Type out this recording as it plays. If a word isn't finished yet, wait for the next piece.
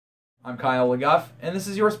I'm Kyle LaGuff, and this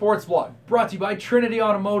is your sports vlog, brought to you by Trinity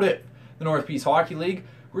Automotive. The North Peace Hockey League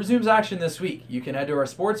resumes action this week. You can head to our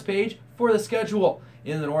sports page for the schedule.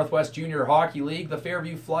 In the Northwest Junior Hockey League, the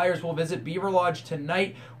Fairview Flyers will visit Beaver Lodge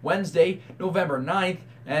tonight, Wednesday, November 9th.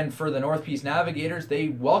 And for the North Peace Navigators, they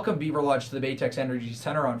welcome Beaver Lodge to the Baytex Energy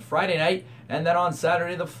Center on Friday night. And then on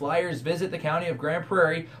Saturday, the Flyers visit the county of Grand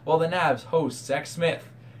Prairie, while the Navs host Sexsmith.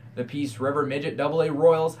 The Peace River Midget AA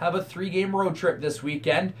Royals have a 3-game road trip this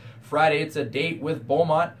weekend. Friday, it's a date with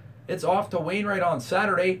Beaumont. It's off to Wainwright on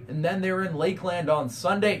Saturday, and then they're in Lakeland on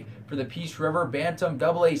Sunday. For the Peace River Bantam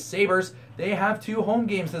AA Sabres, they have 2 home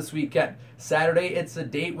games this weekend. Saturday, it's a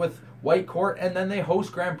date with Whitecourt, and then they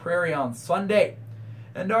host Grand Prairie on Sunday.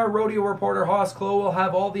 And our rodeo reporter, Haas Klo, will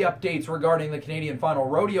have all the updates regarding the Canadian Final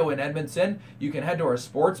Rodeo in Edmonton. You can head to our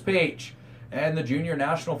sports page. And the Junior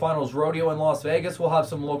National Finals Rodeo in Las Vegas will have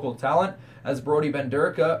some local talent, as Brody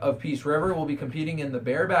Benderka of Peace River will be competing in the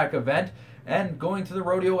bareback event. And going to the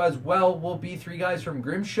rodeo as well will be 3 guys from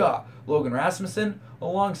Grimshaw, Logan Rasmussen,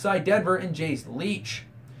 alongside Denver and Jace Leach.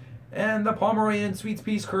 And the Pomeranian Sweets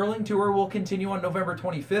Peace Curling Tour will continue on November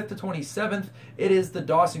 25th to 27th. It is the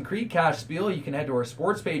Dawson Creek Cash Spiel. You can head to our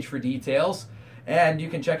sports page for details. And you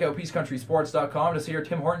can check out PeaceCountrySports.com to see our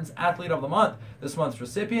Tim Hortons Athlete of the Month. This month's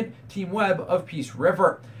recipient, Team Webb of Peace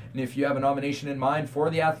River. And if you have a nomination in mind for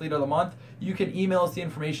the Athlete of the Month, you can email us the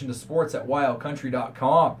information to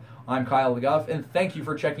sports@wildcountry.com. I'm Kyle LaGuff, and thank you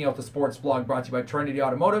for checking out the sports blog brought to you by Trinity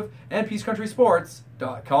Automotive and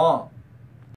PeaceCountrySports.com.